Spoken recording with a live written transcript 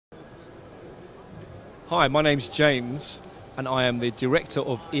Hi, my name's James, and I am the Director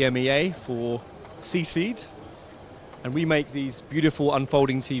of EMEA for CSEED, and we make these beautiful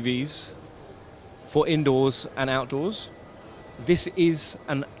unfolding TVs for indoors and outdoors. This is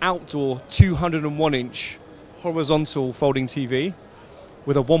an outdoor 201-inch horizontal folding TV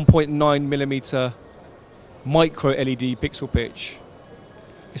with a 1.9mm MicroLED pixel pitch.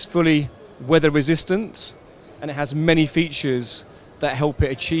 It's fully weather resistant, and it has many features that help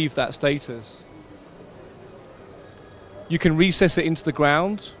it achieve that status. You can recess it into the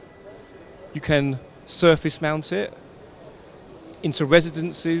ground, you can surface mount it into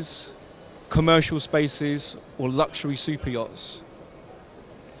residences, commercial spaces, or luxury super yachts.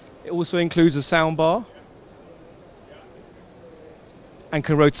 It also includes a soundbar and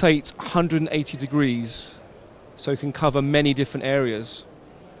can rotate 180 degrees, so it can cover many different areas.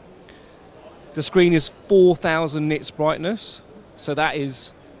 The screen is 4000 nits brightness, so that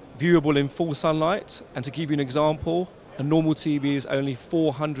is viewable in full sunlight. And to give you an example, a normal TV is only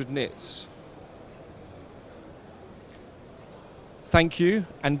 400 nits. Thank you,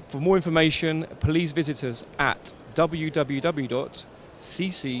 and for more information, please visit us at www.cseed.tv.